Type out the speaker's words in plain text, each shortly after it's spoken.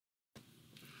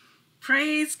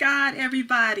Praise God,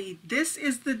 everybody. This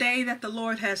is the day that the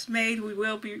Lord has made. We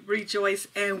will be rejoice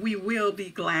and we will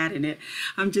be glad in it.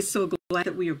 I'm just so glad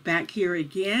that we are back here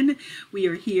again. We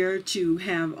are here to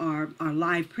have our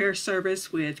live prayer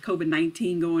service with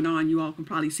COVID-19 going on. You all can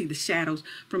probably see the shadows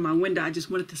from my window. I just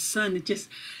wanted the sun to just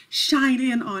shine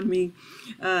in on me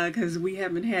because we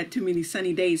haven't had too many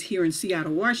sunny days here in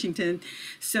Seattle, Washington.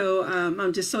 So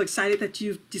I'm just so excited that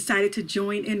you've decided to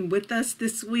join in with us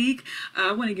this week.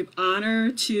 I want to give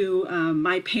honor to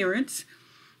my parents.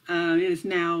 It is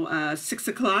now 6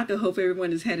 o'clock. I hope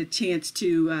everyone has had a chance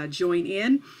to join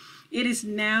in. It is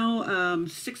now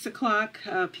 6 o'clock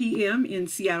p.m. in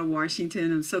Seattle,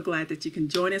 Washington. I'm so glad that you can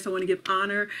join us. I want to give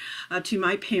honor to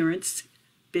my parents,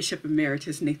 Bishop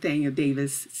Emeritus Nathaniel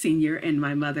Davis Sr. and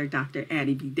my mother, Dr.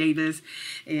 Addie B. Davis.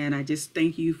 And I just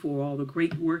thank you for all the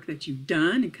great work that you've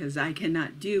done, because I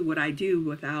cannot do what I do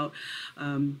without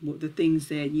the things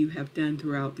that you have done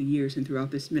throughout the years and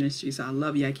throughout this ministry. So I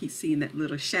love you. I keep seeing that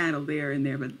little shadow there and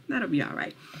there, but that'll be all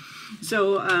right.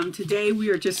 So today we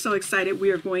are just so excited.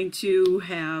 We are going to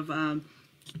have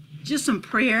just some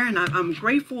prayer, and I'm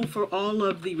grateful for all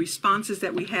of the responses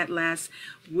that we had last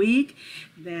week.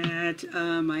 That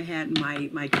I had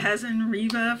my cousin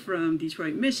Reva from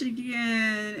Detroit,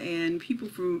 Michigan, and people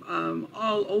from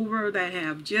all over that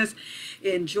have just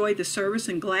enjoyed the service,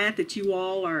 and glad that you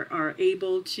all are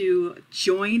able to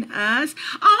join us.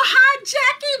 Oh, hi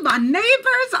Jackie, my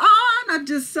neighbor's on. I'm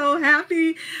just so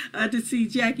happy to see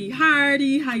Jackie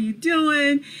Hardy. How you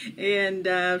doing? And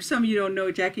some of you don't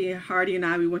know, Jackie Hardy and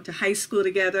I, we went to high school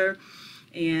together.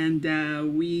 And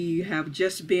we have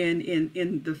just been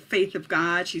in the faith of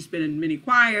God. She's been in many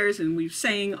choirs, and we've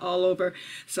sang all over.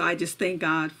 So I just thank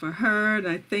God for her, and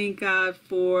I thank God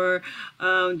for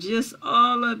just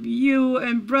all of you.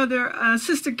 And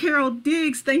Sister Carol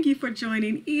Diggs, thank you for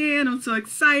joining in. I'm so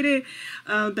excited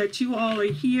that you all are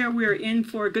here. We're in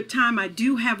for a good time. I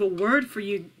do have a word for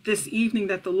you this evening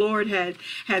that the Lord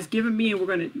has given me, and we're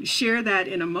going to share that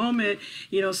in a moment.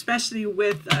 You know, especially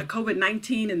with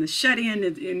COVID-19 and the shut-in,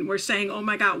 and we're saying, oh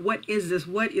my God, what is this?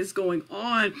 What is going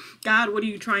on? God, what are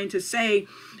you trying to say?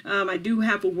 I do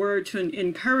have a word to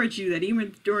encourage you that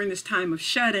even during this time of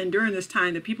shut-in, during this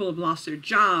time that people have lost their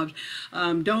jobs,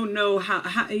 don't know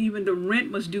how even the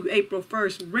rent was due April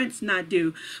 1st, rent's not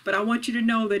due. But I want you to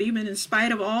know that even in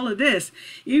spite of all of this,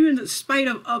 even in spite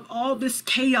of all this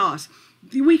chaos,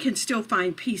 we can still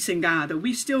find peace in God, that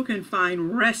we still can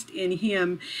find rest in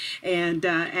Him. And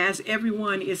as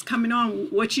everyone is coming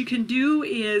on, what you can do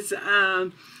is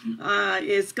go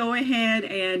ahead,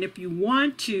 and if you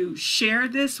want to share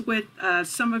this with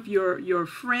some of your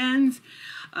friends,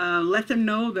 let them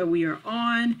know that we are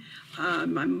on.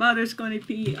 My mother's going to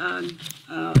be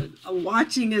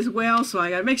watching as well, so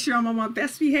I got to make sure I'm on my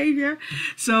best behavior.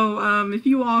 So if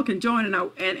you all can join,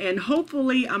 and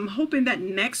hopefully, I'm hoping that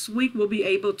next week we'll be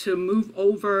able to move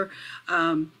over.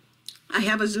 I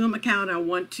have a Zoom account. I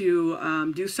want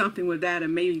to do something with that,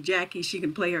 and maybe Jackie, she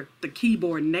can play the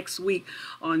keyboard next week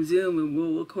on Zoom, and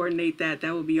we'll coordinate that.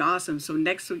 That would be awesome. So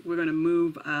next week we're going to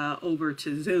move over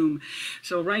to Zoom.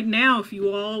 So right now, if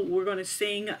you all, we're going to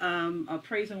sing a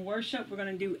praise and worship. We're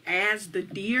going to do As the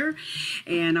Deer,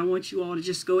 and I want you all to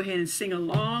just go ahead and sing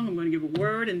along. I'm going to give a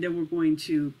word, and then we're going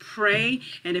to pray.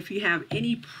 And if you have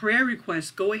any prayer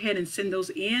requests, go ahead and send those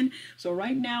in. So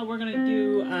right now we're going to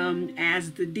do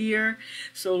As the Deer.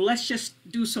 So let's just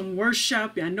do some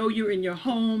worship. I know you're in your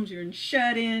homes, you're in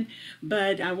shut-in,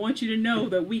 but I want you to know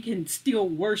that we can still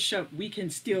worship. We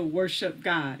can still worship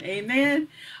God. Amen?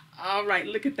 All right,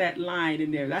 look at that line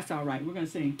in there. That's all right. We're going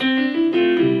to sing.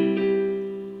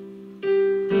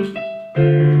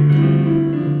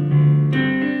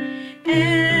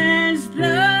 As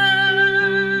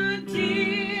the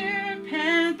deer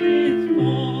panteth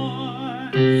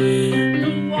for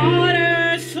the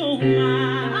water, so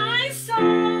my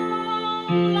soul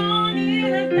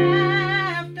longeth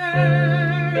after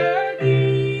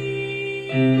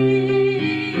thee.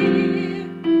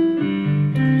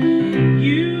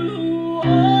 You, O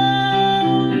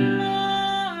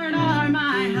Lord, are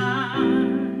my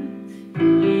heart's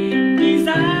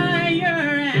desire.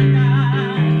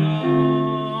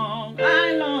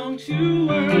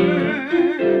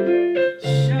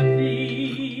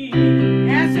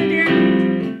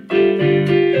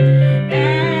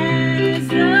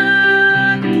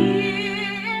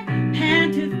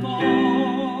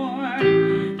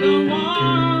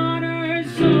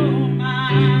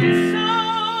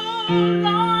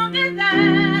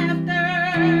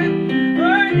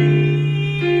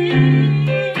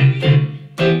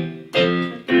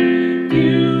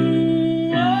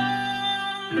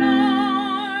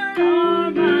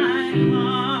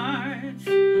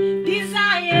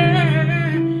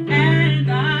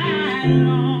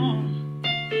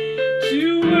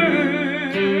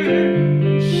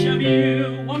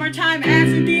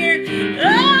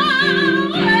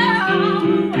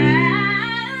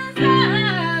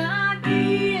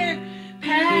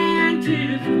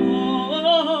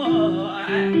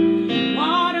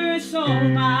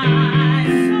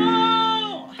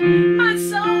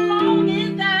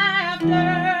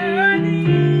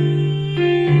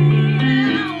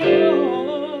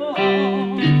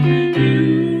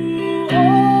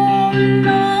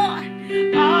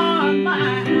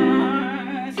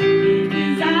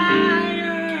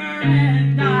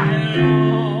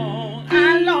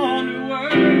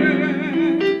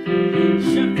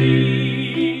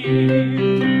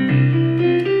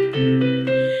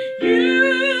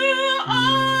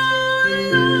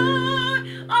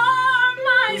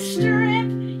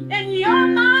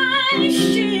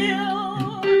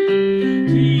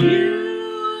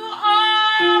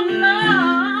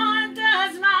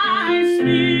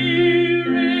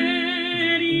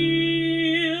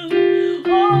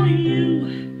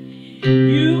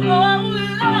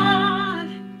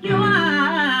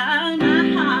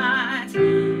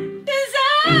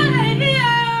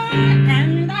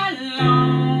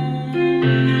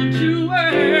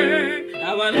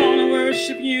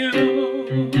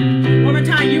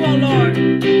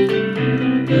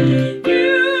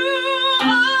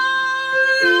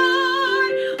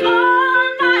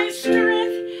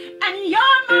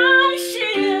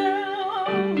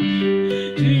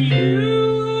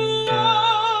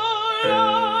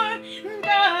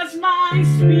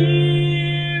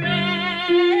 Spirit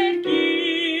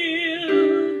give.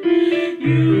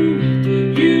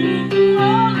 You,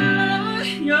 oh Lord,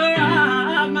 you're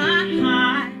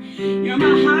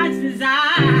my heart's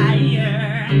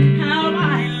desire. How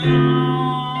I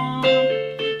long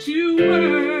to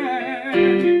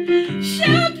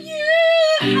worship you.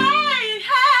 Hey,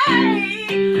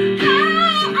 hey,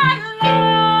 how I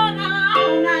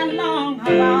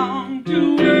long to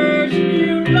worship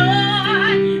you, Lord.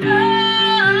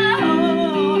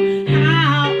 Oh,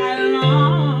 how I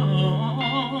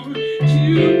long to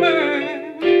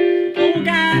worship. Oh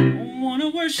God, I want to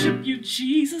worship you,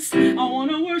 Jesus. I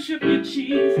want to worship you,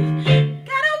 Jesus.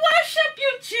 Gotta worship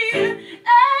you, Jesus.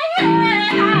 Hey, hey,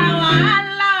 how I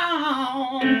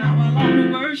long to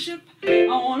worship. I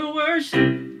want to worship.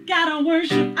 Gotta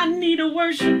worship. I need to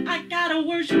worship. I gotta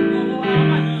worship. Oh, how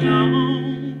I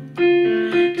long to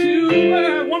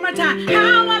worship. One more time.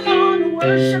 How I long to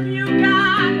worship you,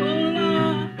 God. Oh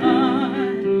Lord,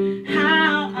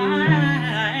 how I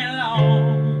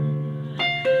long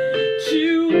to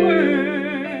worship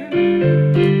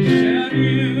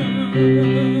you.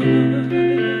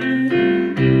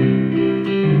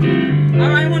 All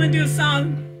right, I want to do a song.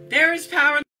 There is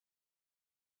power.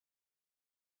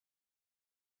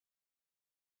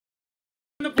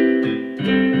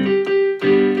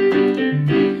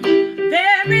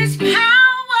 There is power,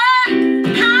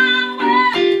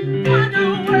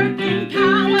 wonder-working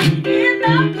power in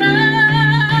the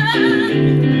blood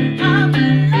of the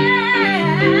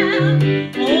Lamb.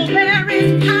 Oh, there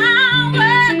is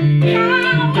power,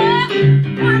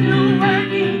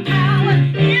 wonder-working power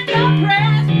in the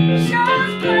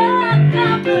precious blood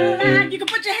of the Lamb. You can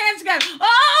put your hands together.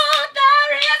 Oh,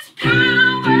 there is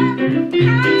power,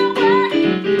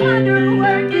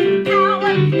 wonder-working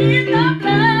power in the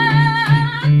blood.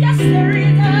 Yes, there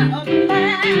is of the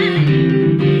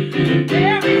Lamb.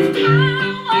 There is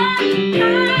power,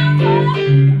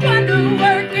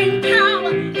 wonder-working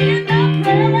power in the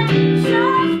precious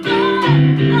blood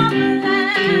of the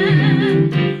Lamb.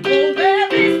 Oh, there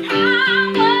is power,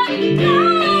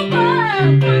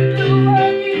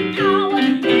 wonder-working power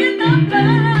in the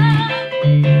blood,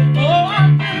 oh, of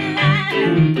the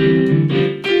Lamb.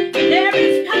 There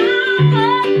is power,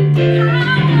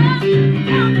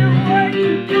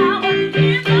 wonder-working power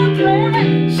in the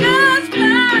precious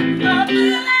blood of the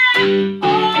Lamb.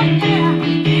 Oh yeah,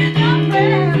 in the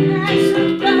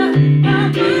precious blood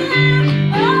of the Lamb.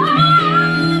 Oh,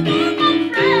 in the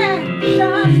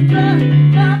precious blood of the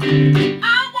Lamb. I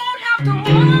won't have to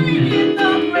worry in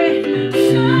the precious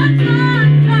blood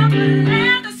of the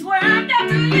Lamb. That's where I got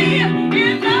to live,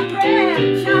 in the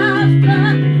precious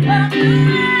blood of the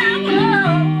Lamb.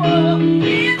 Oh,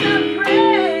 in the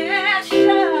precious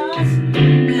blood of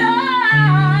the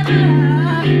Lamb.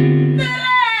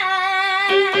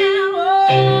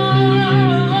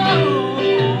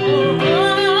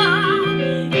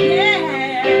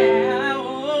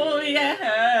 Oh, yeah,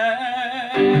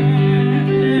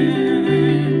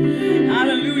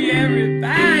 hallelujah,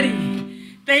 everybody.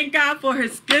 Thank God for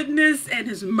his goodness and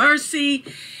his mercy.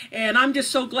 And I'm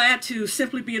just so glad to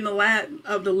simply be in the land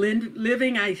of the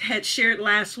living. I had shared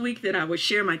last week that I would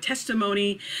share my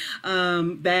testimony,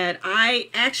 that I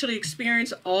actually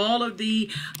experienced all of the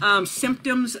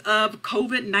symptoms of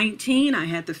COVID-19. I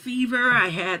had the fever, I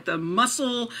had the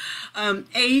muscle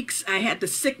aches, I had the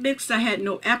sickness, I had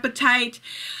no appetite,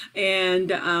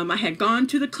 and I had gone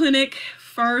to the clinic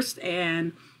first,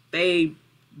 and they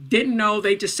didn't know.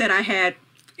 They just said I had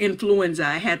influenza.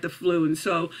 I had the flu. And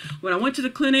so when I went to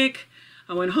the clinic,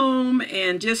 I went home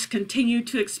and just continued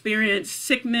to experience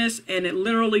sickness, and it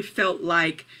literally felt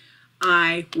like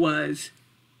I was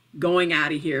going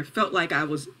out of here. Felt like I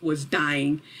was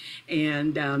dying.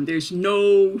 And there's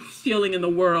no feeling in the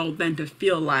world than to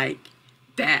feel like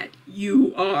that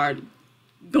you are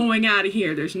going out of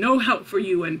here. There's no help for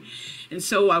you. And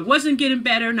so I wasn't getting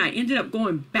better, and I ended up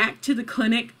going back to the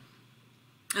clinic.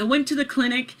 I went to the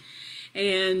clinic,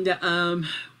 and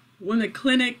when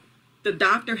the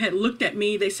doctor had looked at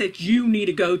me, they said, you need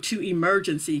to go to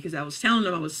emergency, because I was telling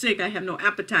them I was sick. I have no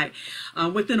appetite.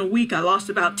 Within a week, I lost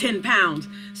about 10 pounds.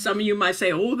 Some of you might say,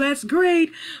 oh, that's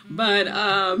great. But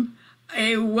I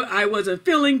wasn't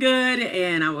feeling good,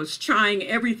 and I was trying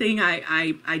everything.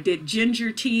 I did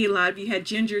ginger tea. A lot of you had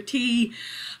ginger tea.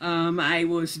 I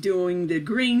was doing the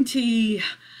green tea.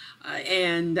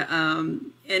 And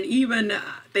even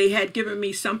they had given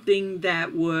me something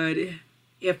that would,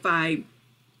 if I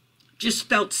just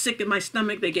felt sick in my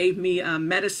stomach, they gave me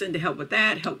medicine to help with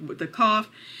that, help with the cough.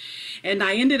 And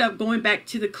I ended up going back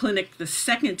to the clinic the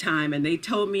second time, and they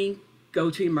told me go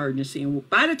to emergency. And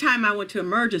by the time I went to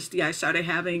emergency, I started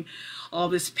having all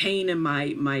this pain in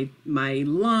my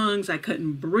lungs. I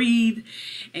couldn't breathe.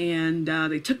 And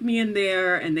they took me in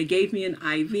there and they gave me an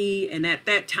IV. And at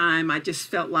that time, I just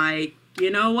felt like, you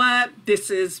know what?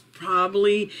 This is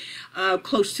probably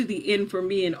close to the end for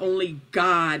me, and only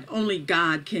God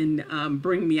can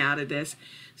bring me out of this.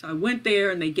 So I went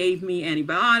there and they gave me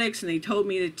antibiotics, and they told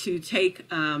me to take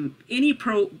any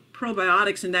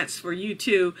probiotics, and that's for you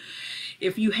too.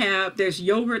 If you have, there's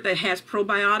yogurt that has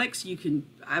probiotics,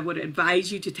 I would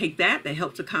advise you to take that. That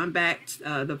helps to combat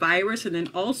the virus. And then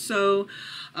also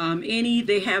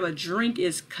they have a drink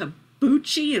is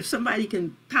kombucha. If somebody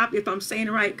can if I'm saying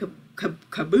it right,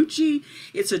 kombucha.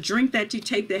 It's a drink that you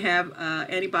take that have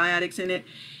antibiotics in it.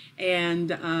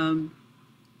 And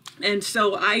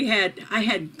so I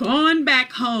had gone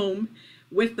back home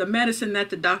with the medicine that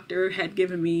the doctor had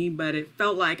given me, but it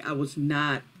felt like I was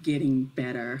not getting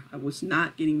better. I was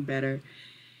not getting better.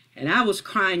 And I was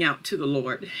crying out to the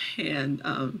Lord. And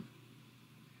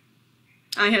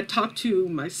I had talked to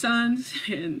my sons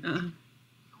and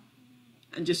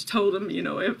just told them, you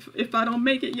know, if I don't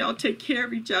make it, y'all take care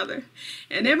of each other.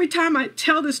 And every time I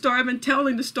tell the story, I've been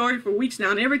telling the story for weeks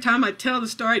now, and every time I tell the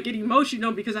story, I get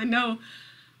emotional because I know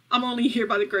I'm only here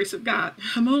by the grace of God.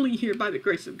 I'm only here by the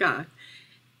grace of God.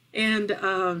 And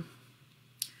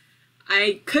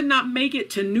I could not make it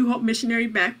to New Hope Missionary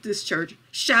Baptist Church.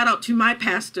 Shout out to my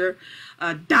pastor,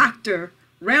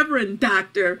 Reverend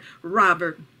Dr.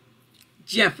 Robert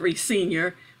Jeffrey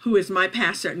Sr., who is my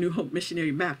pastor at New Hope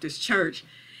Missionary Baptist Church.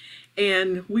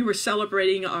 And we were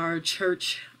celebrating our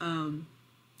church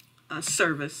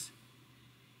service.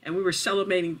 And we were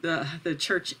celebrating the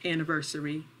church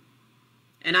anniversary.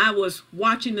 And I was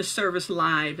watching the service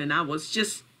live, and I was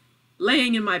just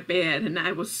laying in my bed, and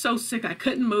I was so sick I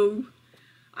couldn't move.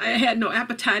 I had no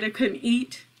appetite, I couldn't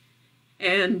eat.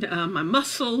 And my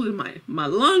muscles and my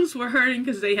lungs were hurting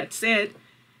because they had said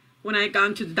when I had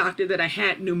gone to the doctor that I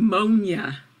had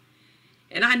pneumonia.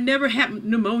 And I never had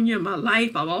pneumonia in my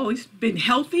life. I've always been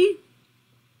healthy.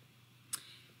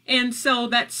 And so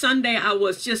that Sunday I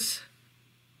was just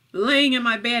laying in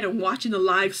my bed and watching the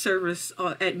live service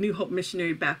at New Hope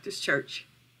Missionary Baptist Church.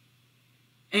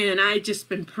 And I just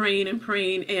been praying and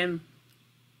praying. And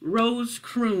Rose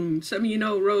Kroon, some of you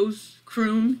know Rose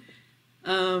Kroon,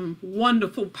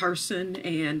 wonderful person.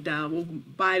 And well,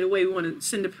 by the way, we want to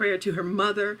send a prayer to her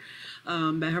mother,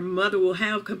 that her mother will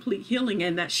have complete healing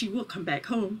and that she will come back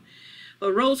home.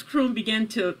 But Rose Kroon began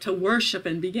to worship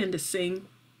and began to sing.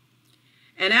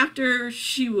 And after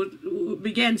she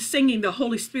began singing, the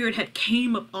Holy Spirit had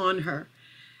came upon her.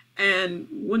 And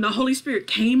when the Holy Spirit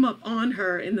came upon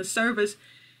her in the service,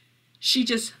 she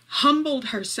just humbled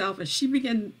herself and she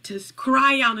began to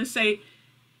cry out and say,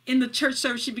 in the church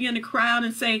service, she began to cry out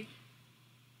and say,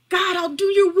 God, I'll do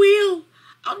your will.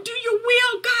 I'll do your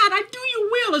will, God. I do your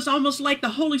will. It's almost like the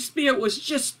Holy Spirit was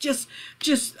just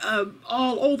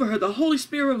all over her. The Holy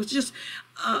Spirit was just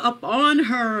up on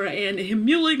her and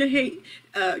humiliating,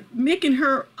 making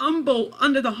her humble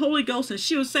under the Holy Ghost. And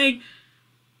she was saying,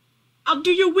 I'll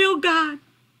do your will, God.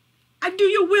 I do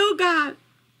your will, God.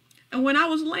 And when I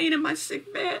was laying in my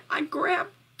sick bed, I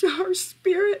grabbed to her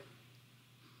spirit.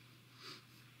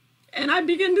 And I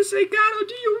began to say, God, I'll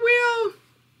do your will.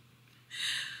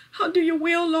 I'll do your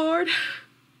will, Lord.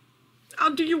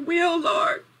 I'll do your will,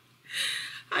 Lord.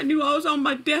 I knew I was on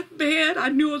my deathbed. I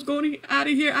knew I was going out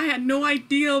of here. I had no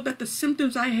idea that the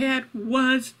symptoms I had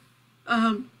was,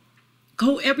 I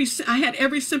had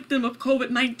every symptom of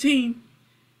COVID-19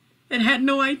 and had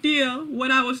no idea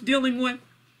what I was dealing with.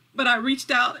 But I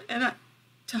reached out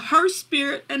to her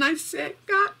spirit and I said,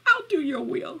 God, I'll do your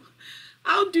will.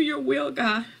 I'll do your will,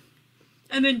 God.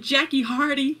 And then Jackie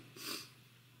Hardy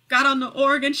got on the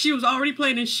organ. She was already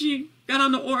playing and she got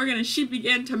on the organ and she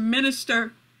began to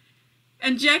minister.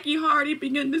 And Jackie Hardy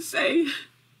began to say,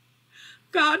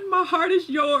 God, my heart is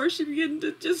yours. She began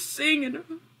to just sing. And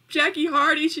Jackie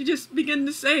Hardy, she just began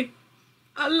to say,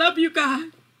 I love you,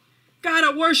 God. God,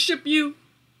 I worship you.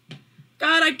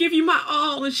 God, I give you my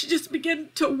all. And she just began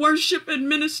to worship and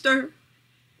minister.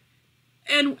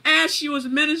 And as she was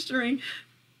ministering,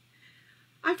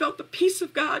 I felt the peace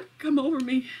of God come over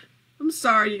me. I'm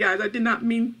sorry, you guys. I did not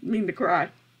mean to cry.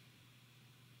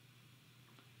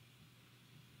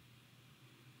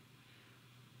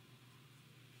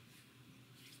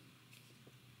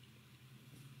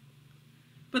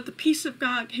 But the peace of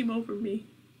God came over me.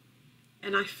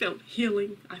 And I felt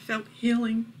healing. I felt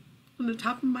healing from the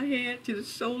top of my head to the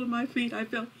sole of my feet. I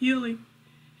felt healing.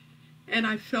 And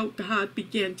I felt God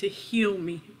began to heal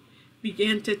me.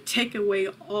 Began to take away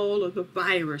all of the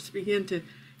virus. Began to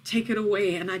take it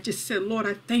away. And I just said, Lord,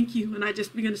 I thank you. And I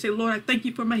just began to say, Lord, I thank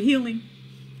you for my healing.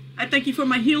 I thank you for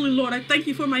my healing, Lord. I thank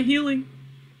you for my healing.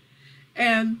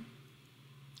 And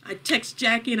I text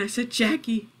Jackie and I said,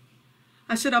 Jackie,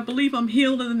 I said, I believe I'm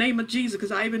healed in the name of Jesus,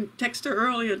 because I even texted her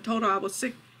earlier and told her I was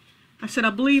sick. I said, I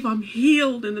believe I'm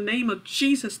healed in the name of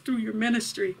Jesus through your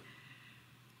ministry.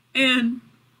 And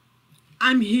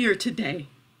I'm here today.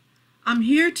 I'm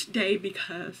here today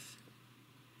because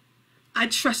I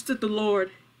trusted the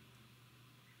Lord,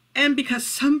 and because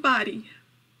somebody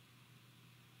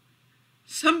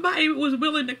was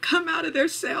willing to come out of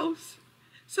themselves.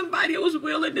 Somebody was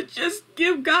willing to just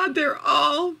give God their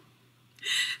all.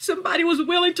 Somebody was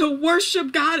willing to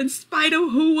worship God in spite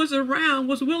of who was around,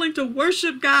 was willing to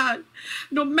worship God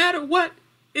no matter what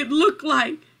it looked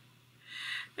like.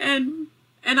 And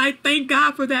I thank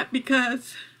God for that,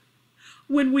 because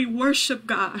when we worship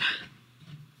God,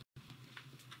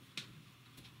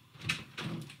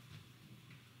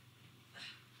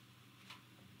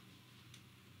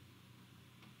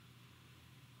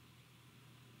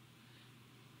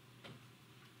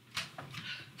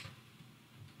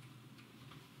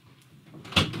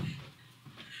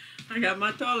 I got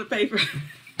my toilet paper.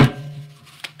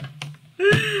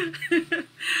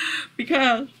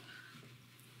 Because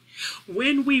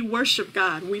when we worship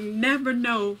God, we never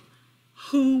know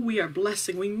who we are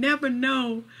blessing. We never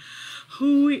know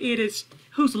who it is,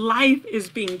 whose life is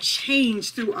being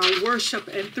changed through our worship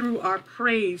and through our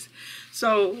praise.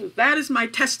 So that is my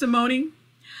testimony,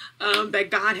 that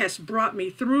God has brought me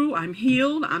through. I'm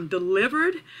healed. I'm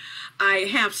delivered. I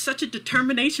have such a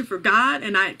determination for God,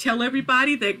 and I tell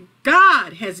everybody that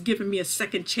God has given me a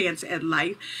second chance at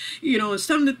life. You know, and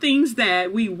some of the things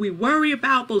that we worry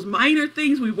about, those minor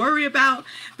things we worry about,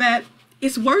 that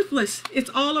it's worthless. It's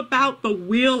all about the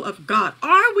will of God.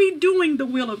 Are we doing the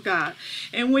will of God?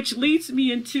 And which leads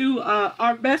me into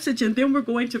our message, and then we're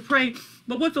going to pray.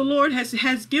 But what the Lord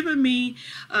has given me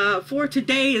for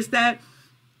today is that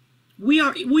we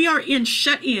are in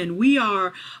shut-in. We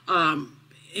are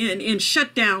in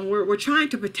shutdown. We're trying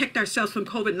to protect ourselves from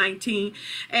COVID-19.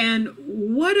 And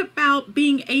what about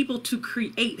being able to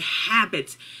create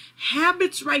habits?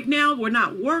 Habits right now, we're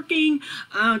not working,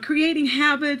 creating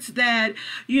habits that,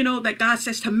 you know, that God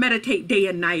says to meditate day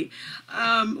and night.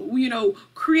 You know,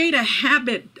 create a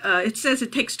habit. It says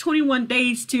it takes 21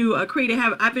 days to create a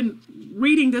habit. I've been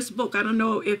reading this book. I don't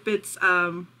know if it's,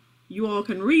 you all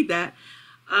can read that.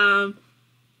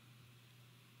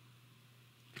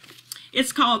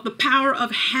 It's called The Power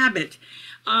of Habit.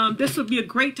 This would be a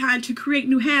great time to create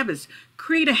new habits.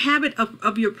 Create a habit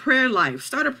of your prayer life.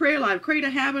 Start a prayer life. Create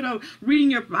a habit of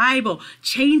reading your Bible,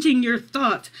 changing your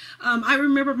thoughts. I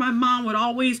remember my mom would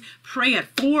always pray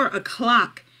at 4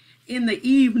 o'clock in the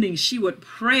evening. She would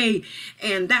pray,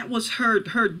 and that was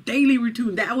her daily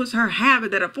routine. That was her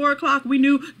habit, that at 4 o'clock we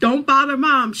knew, don't bother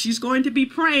mom. She's going to be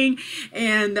praying,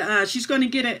 and she's going to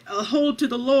get a hold to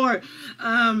the Lord.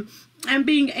 And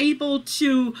being able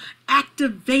to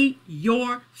activate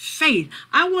your faith.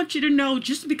 I want you to know,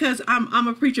 just because I'm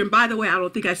a preacher, and by the way, I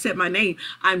don't think I said my name,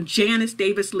 I'm Janice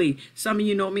Davis Lee. Some of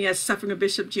you know me as Suffragan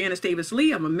Bishop Janice Davis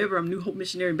Lee. I'm a member of New Hope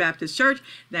Missionary Baptist Church.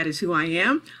 That is who I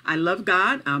am. I love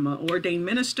God. I'm an ordained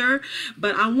minister.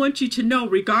 But I want you to know,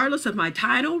 regardless of my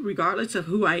title, regardless of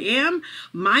who I am,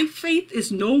 my faith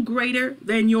is no greater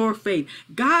than your faith.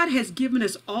 God has given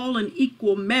us all an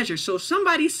equal measure. So if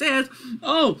somebody says,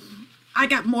 oh, I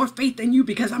got more faith than you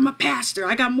because I'm a pastor.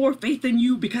 I got more faith than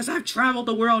you because I've traveled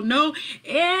the world. No,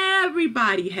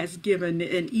 everybody has given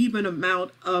an even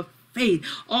amount of faith.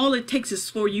 All it takes is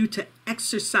for you to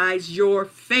exercise your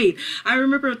faith. I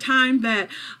remember a time that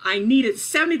I needed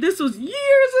this was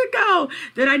years ago,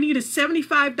 that I needed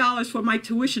 $75 for my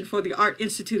tuition for the Art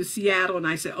Institute of Seattle. And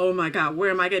I said, oh my God,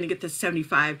 where am I going to get the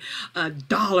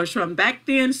 $75 from? Back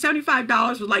then,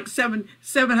 $75 was like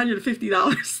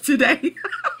 $750 today.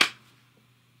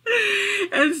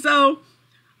 And so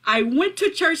I went to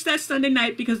church that Sunday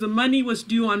night because the money was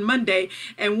due on Monday.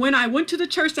 And when I went to the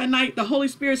church that night, the Holy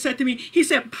Spirit said to me, he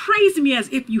said, praise me as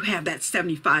if you have that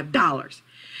 $75.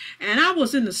 And I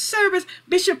was in the service.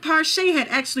 Bishop Parshay had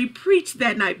actually preached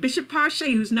that night. Bishop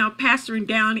Parshay, who's now pastoring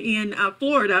down in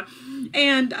Florida.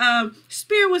 And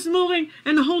Spirit was moving,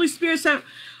 and the Holy Spirit said,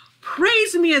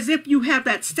 praise me as if you have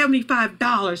that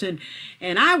 $75.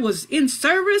 And I was in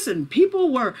service, and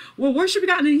people were worshiping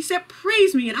God, and he said,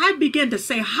 praise me. And I began to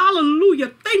say,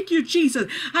 hallelujah, thank you,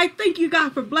 Jesus. I thank you,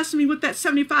 God, for blessing me with that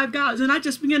 $75. And I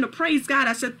just began to praise God.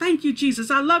 I said, thank you,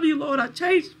 Jesus. I love you, Lord. I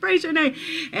praise your name.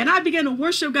 And I began to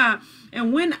worship God.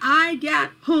 And when I got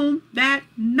home that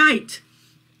night,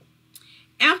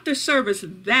 after service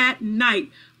that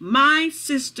night, my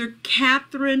sister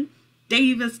Catherine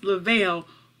Davis Lavelle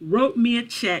wrote me a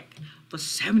check for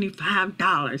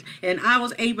 $75, and I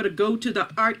was able to go to the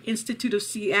Art Institute of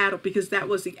Seattle because that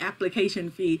was the application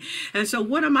fee. And so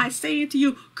what am I saying to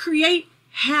you? Create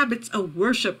habits of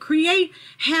worship. Create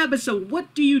habits of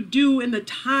what do you do in the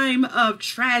time of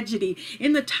tragedy,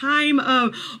 in the time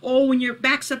of, when your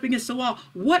back's up against the wall.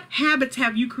 What habits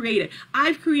have you created?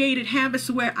 I've created habits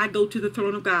to where I go to the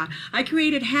throne of God. I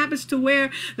created habits to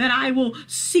where that I will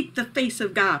seek the face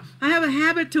of God. I have a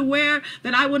habit to where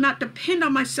that I will not depend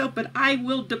on myself, but I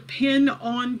will depend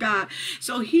on God.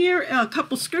 So here are a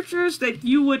couple scriptures that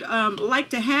you would like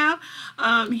to have.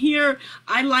 Here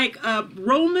I like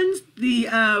Romans the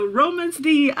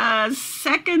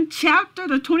second chapter,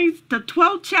 the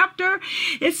 12th chapter.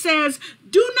 It says,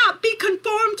 do not be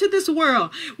conformed to this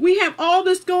world. We have all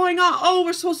this going on. Oh,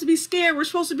 we're supposed to be scared. We're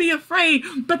supposed to be afraid.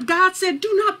 But God said,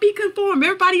 do not be conformed.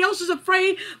 Everybody else is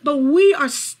afraid, but we are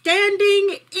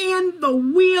standing in the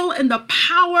will and the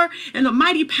power and the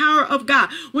mighty power of God.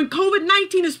 When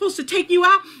COVID-19 is supposed to take you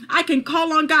out, I can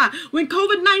call on God. When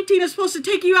COVID-19 is supposed to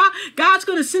take you out, God's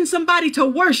going to send somebody to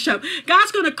worship.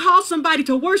 God's going to call somebody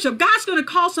to worship. God's going to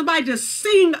call somebody to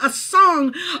sing a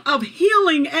song of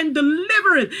healing and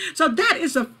deliverance. So that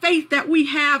is a faith that we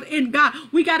have in God.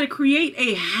 We got to create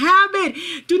a habit.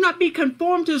 Do not be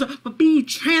conformed to this, but be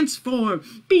transformed.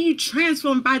 Be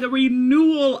transformed by the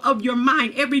renewal of your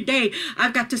mind. Every day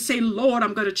I've got to say, Lord,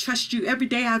 I'm going to trust you. Every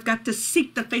day I've got to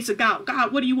seek the face of God.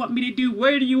 God, what do you want me to do?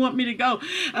 Where do you want me to go?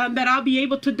 That I'll be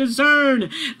able to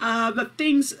discern the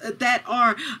things that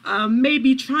are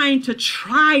maybe trying to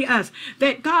try us.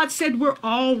 That God said we're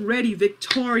already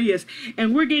victorious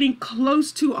and we're getting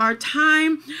close to our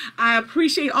time. I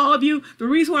appreciate all of you. The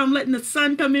reason why I'm letting the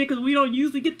sun come in, because we don't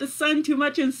usually get the sun too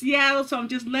much in Seattle, so I'm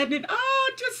just letting it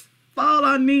just fall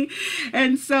on me.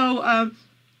 And so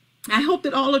I hope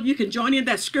that all of you can join in.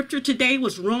 That scripture today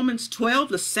was Romans 12,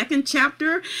 the second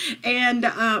chapter. And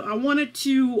I wanted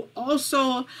to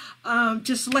also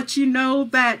just let you know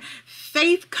that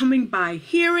faith coming by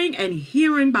hearing, and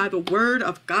hearing by the word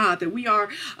of God, that we are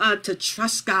to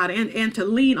trust God and to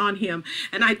lean on him.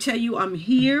 And I tell you, I'm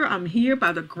here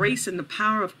by the grace and the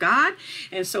power of God.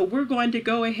 And so we're going to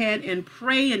go ahead and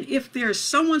pray. And if there's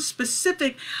someone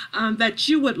specific that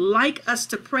you would like us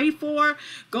to pray for,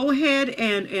 go ahead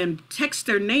and text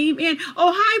their name in.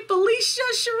 Oh, hi, Felicia,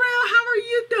 Sherelle, how are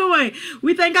you doing?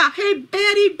 We thank God. Hey,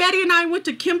 Betty and I went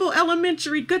to Kimball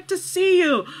Elementary. Good to see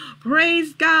you.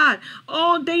 Praise God.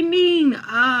 Oh,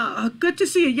 Dayneen, good to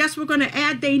see you. Yes, we're going to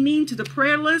add Dayneen to the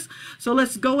prayer list. So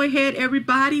let's go ahead,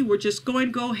 everybody. We're just going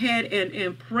to go ahead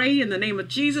and pray in the name of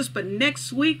Jesus. But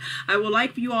next week, I would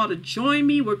like for you all to join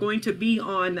me. We're going to be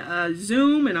on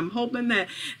Zoom, and I'm hoping that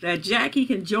Jackie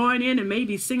can join in and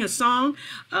maybe sing a song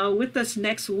with us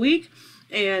next week.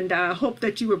 And I hope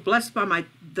that you were blessed by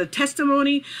the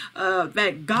testimony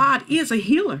that God is a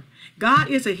healer.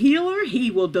 God is a healer. He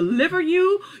will deliver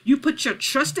you. You put your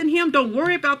trust in him. Don't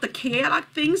worry about the chaotic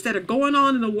things that are going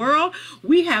on in the world.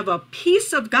 We have a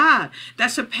peace of God that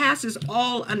surpasses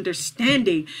all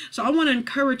understanding. So I want to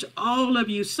encourage all of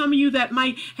you. Some of you that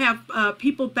might have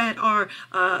people that are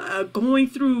going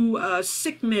through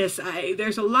sickness.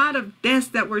 There's a lot of deaths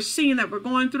that we're seeing that we're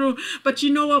going through. But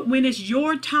you know what? When it's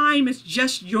your time, it's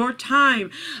just your time.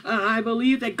 I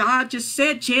believe that God just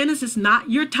said, Janice, it's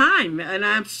not your time. And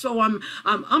I'm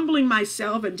humbling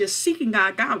myself and just seeking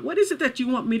God. God, what is it that you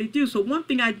want me to do? So one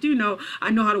thing I do know,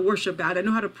 I know how to worship God. I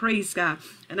know how to praise God.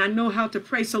 And I know how to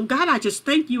pray. So God, I just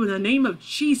thank you in the name of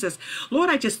Jesus. Lord,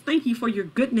 I just thank you for your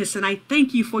goodness. And I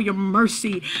thank you for your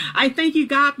mercy. I thank you,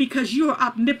 God, because you are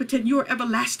omnipotent. You are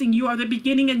everlasting. You are the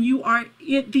beginning and you are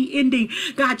the ending.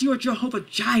 God, you are Jehovah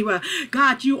Jireh.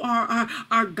 God, you are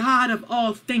our God of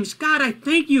all things. God, I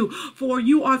thank you for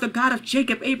you are the God of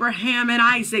Jacob, Abraham, and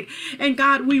Isaac. And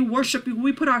God, we worship you.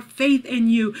 We put our faith in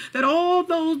you. That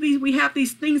although we have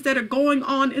these things that are going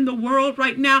on in the world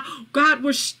right now, God,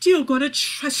 we're still going to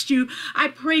trust you. I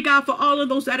pray, God, for all of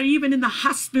those that are even in the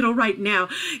hospital right now.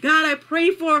 God, I pray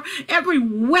for every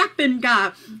weapon,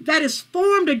 God, that is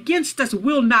formed against us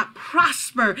will not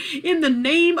prosper in the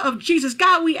name of Jesus.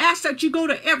 God, we ask that you go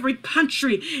to every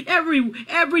country,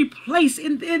 every place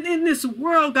in this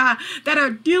world, God, that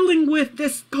are dealing with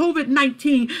this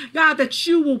COVID-19. God, that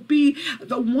you will be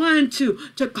the one to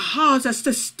cause us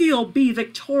to still be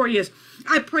victorious.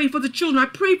 I pray for the children. I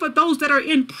pray for those that are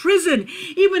in prison,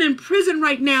 even in prison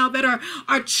right now, that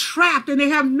are trapped and they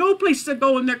have no place to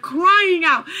go and they're crying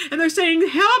out and they're saying,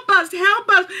 help us, help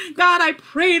us. God, I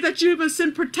pray that you even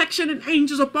send protection and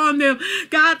angels upon them.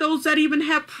 God, those that even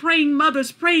have praying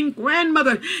mothers, praying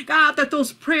grandmothers, God, that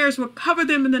those prayers will cover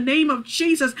them in the name of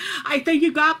Jesus. I thank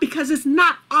you, God, because it's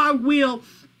not our will.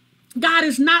 God,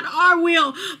 it's not our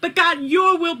will, but God,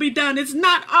 your will be done. It's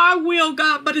not our will,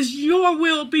 God, but it's your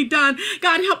will be done.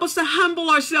 God, help us to humble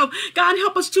ourselves. God,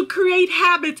 help us to create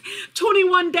habits.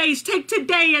 21 days. Take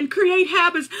today and create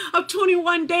habits of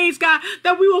 21 days, God,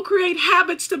 that we will create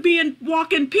habits to be and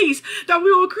walk in peace, that we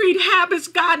will create habits,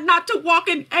 God, not to walk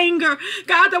in anger,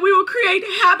 God, that we will create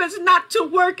habits not to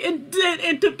work and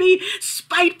to be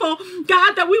spiteful,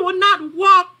 God, that we will not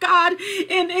walk, God,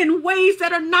 in ways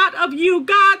that are not of you,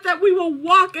 God, that we will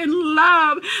walk in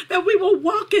love, that we will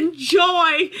walk in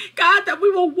joy, God, that we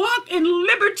will walk in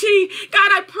liberty. God,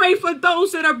 I pray for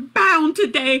those that are bound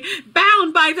today,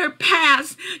 bound by their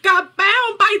past, God,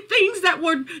 bound by things that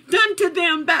were done to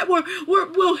them that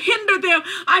will hinder them.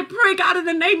 I pray, God, in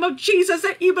the name of Jesus,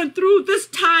 that even through this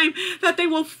time, that they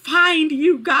will find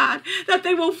you, God, that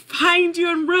they will find you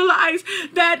and realize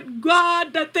that,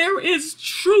 God, that there is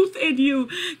truth in you.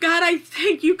 God, I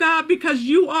thank you, God, because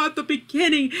you are the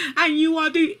beginning and you are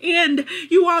the end.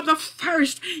 You are the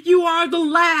first. You are the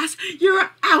last.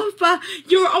 You're Alpha.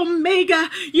 You're Omega.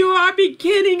 You are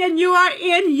beginning and you are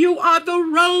end. You are the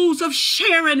rose of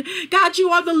Sharon. God, you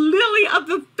are the lily of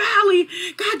the valley.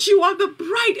 God, you are the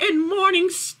bright and morning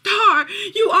star.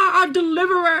 You are our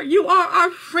deliverer. You are our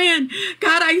friend.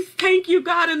 God, I thank you,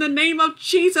 God, in the name of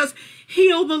Jesus.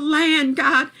 Heal the land,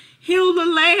 God. Heal the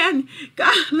land.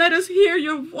 God, let us hear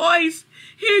your voice.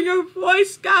 Hear your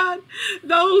voice, God.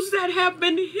 Those that have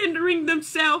been hindering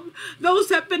themselves, those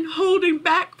that have been holding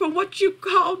back from what you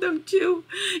called them to.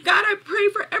 God, I pray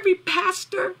for every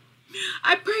pastor.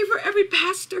 I pray for every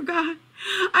pastor, God.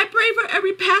 I pray for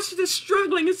every pastor that's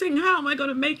struggling and saying, how am I going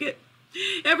to make it?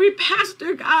 Every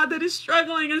pastor, God, that is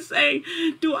struggling and saying,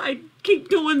 do I keep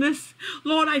doing this?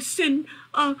 Lord, I send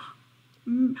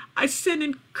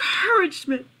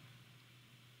encouragement.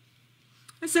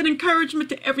 I send encouragement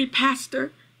to every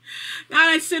pastor. God,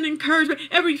 I send encouragement,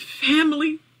 every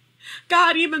family.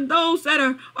 God, even those that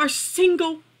are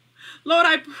single. Lord,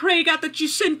 I pray, God, that you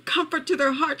send comfort to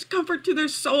their hearts, comfort to their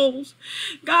souls.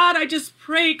 God, I just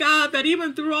pray, God, that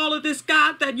even through all of this,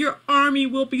 God, that your army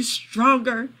will be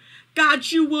stronger.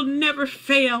 God, you will never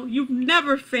fail. You've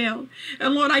never failed.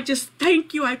 And Lord, I just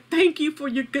thank you. I thank you for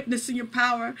your goodness and your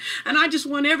power. And I just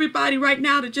want everybody right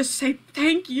now to just say,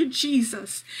 thank you,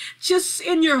 Jesus. Just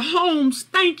in your homes,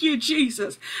 thank you,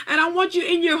 Jesus. And I want you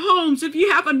in your homes, if you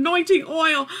have anointing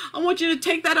oil, I want you to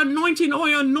take that anointing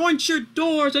oil, anoint your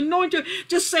doors, anoint your,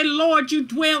 just say, Lord, you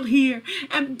dwell here.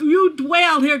 And you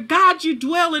dwell here. God, you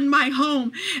dwell in my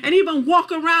home. And even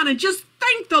walk around and just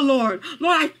thank the Lord.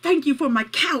 Lord, I thank you for my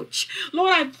couch.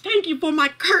 Lord, I thank you for my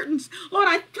curtains. Lord,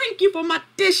 I thank you for my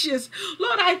dishes.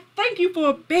 Lord, I thank you for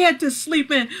a bed to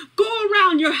sleep in. Go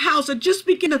around your house and just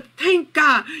begin to thank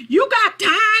God. You got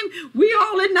time? We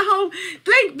all in the home.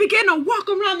 Begin to walk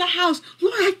around the house.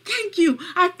 Lord, I thank you.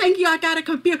 I thank you. I got a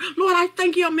computer. Lord, I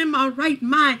thank you. I'm in my right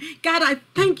mind. God, I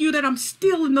thank you that I'm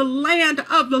still in the land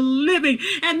of the living.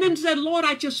 And then said, Lord,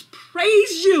 I just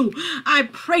praise you. I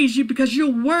praise you because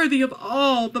you're worthy of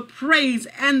all the praise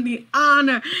and the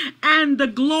honor and the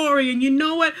glory. And you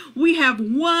know what? We have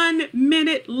 1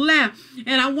 minute left.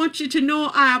 And I want you to know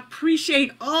I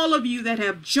appreciate all of you that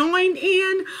have joined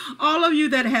in, all of you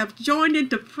that have joined in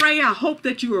to pray. I hope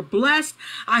that you are blessed.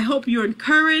 I hope you're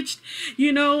encouraged,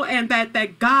 you know, and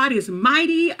that God is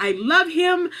mighty. I love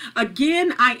him.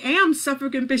 Again, I am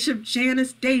Suffragan Bishop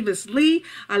Janice Davis Lee.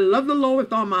 I love the Lord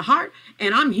with all my heart.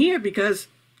 And I'm here because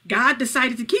God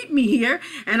decided to keep me here,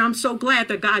 and I'm so glad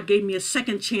that God gave me a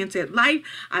second chance at life.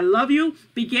 I love you.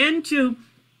 Begin to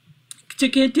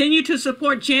continue to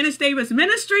support Janice Davis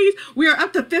Ministries. We are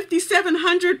up to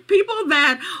 5,700 people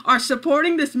that are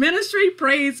supporting this ministry.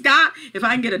 Praise God. If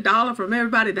I can get $1 from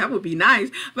everybody, that would be nice.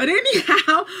 But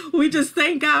anyhow, we just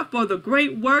thank God for the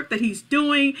great work that he's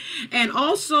doing. And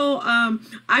also,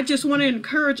 I just want to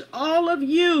encourage all of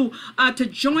you to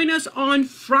join us on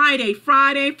Friday.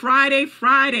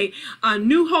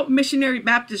 New Hope Missionary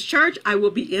Baptist Church. I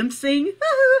will be emceeing.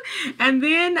 And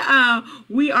then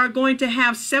we are going to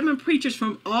have 7 preachers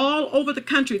from all over the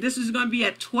country. This is going to be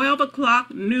at 12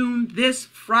 o'clock noon this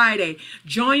Friday.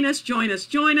 Join us, join us,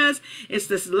 join us. It's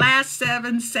this last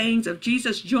 7 sayings of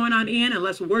Jesus. Join on in and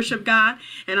let's worship God.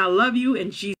 And I love you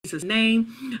in Jesus'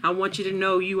 name. I want you to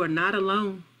know you are not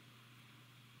alone.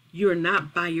 You are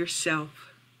not by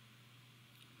yourself.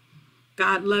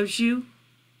 God loves you.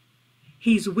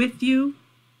 He's with you.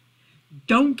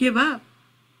 Don't give up.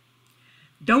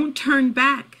 Don't turn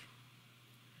back.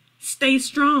 Stay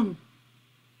strong,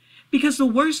 because the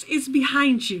worst is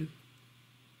behind you.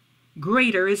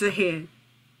 Greater is ahead.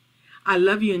 I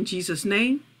love you in Jesus'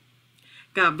 name.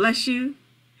 God bless you,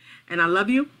 and I love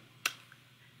you.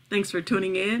 Thanks for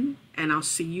tuning in, and I'll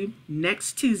see you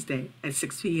next Tuesday at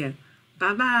 6 p.m.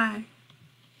 Bye-bye.